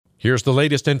Here's the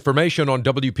latest information on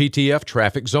WPTF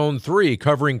Traffic Zone 3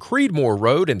 covering Creedmoor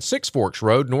Road and Six Forks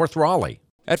Road, North Raleigh.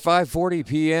 At 5:40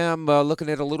 p.m., looking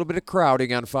at a little bit of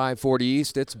crowding on 540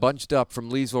 East. It's bunched up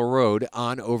from Leesville Road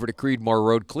on over to Creedmoor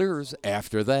Road. Clears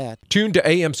after that. Tune to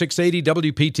AM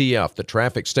 680 WPTF, the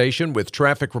traffic station, with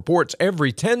traffic reports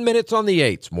every 10 minutes on the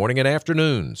 8s, morning and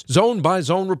afternoons.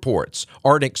 Zone-by-zone reports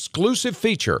are an exclusive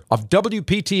feature of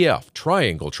WPTF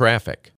Triangle Traffic.